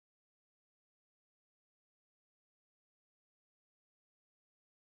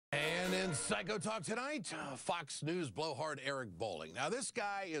In Psycho Talk tonight, Fox News blowhard Eric Bolling. Now, this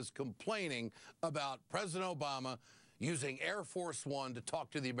guy is complaining about President Obama using Air Force One to talk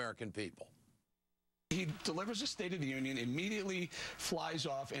to the American people. He delivers a State of the Union, immediately flies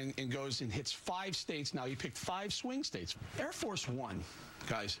off and goes and hits 5 states. Now, he picked 5 swing states. Air Force One,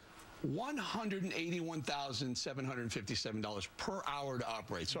 guys, $181,757 per hour to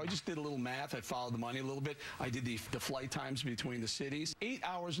operate. So I just did a little math. I followed the money a little bit. I did the flight times between the cities. 8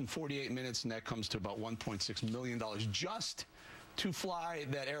 hours and 48 minutes, and that comes to about $1.6 million just to fly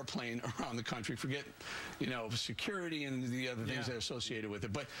that airplane around the country. Forget, security and the other things that are associated with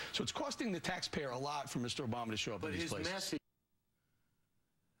it. But so it's costing the taxpayer a lot for Mr. Obama to show up in these places.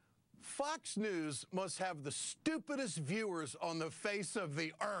 Fox News must have the stupidest viewers on the face of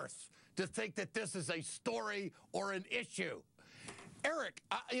the earth to think that this is a story or an issue. Eric,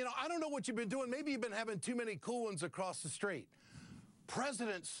 I don't know what you've been doing. Maybe you've been having too many cool ones across the street.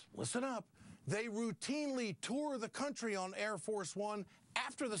 Presidents, listen up, they routinely tour the country on Air Force One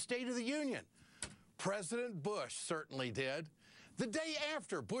after the State of the Union. President Bush certainly did. The day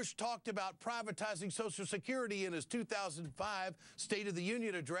after Bush talked about privatizing Social Security in his 2005 State of the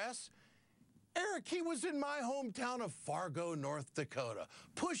Union address, Eric, he was in my hometown of Fargo, North Dakota,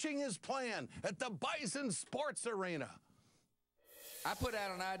 pushing his plan at the Bison Sports Arena. I put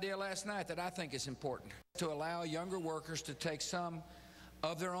out an idea last night that I think is important, to allow younger workers to take some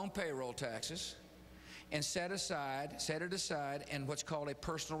of their own payroll taxes and set it aside in what's called a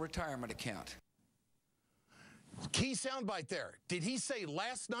personal retirement account. Key soundbite there. Did he say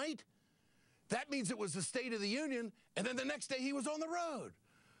last night? That means it was the State of the Union, and then the next day he was on the road.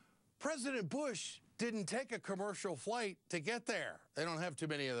 President Bush didn't take a commercial flight to get there. They don't have too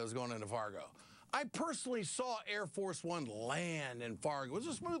many of those going into Fargo. I personally saw Air Force One land in Fargo. It was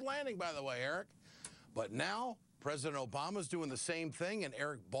a smooth landing, by the way, Eric. But now President Obama's doing the same thing, and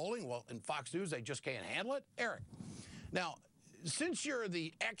Eric Bolling, well, in Fox News, they just can't handle it. Eric, now, since you're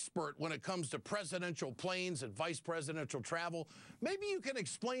the expert when it comes to presidential planes and vice presidential travel, maybe you can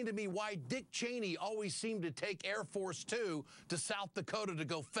explain to me why Dick Cheney always seemed to take Air Force Two to South Dakota to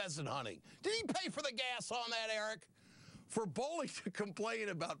go pheasant hunting. Did he pay for the gas on that, Eric? For Bolling to complain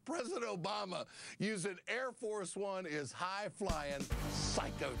about President Obama using Air Force One is high-flying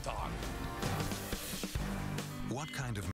psycho talk. What kind of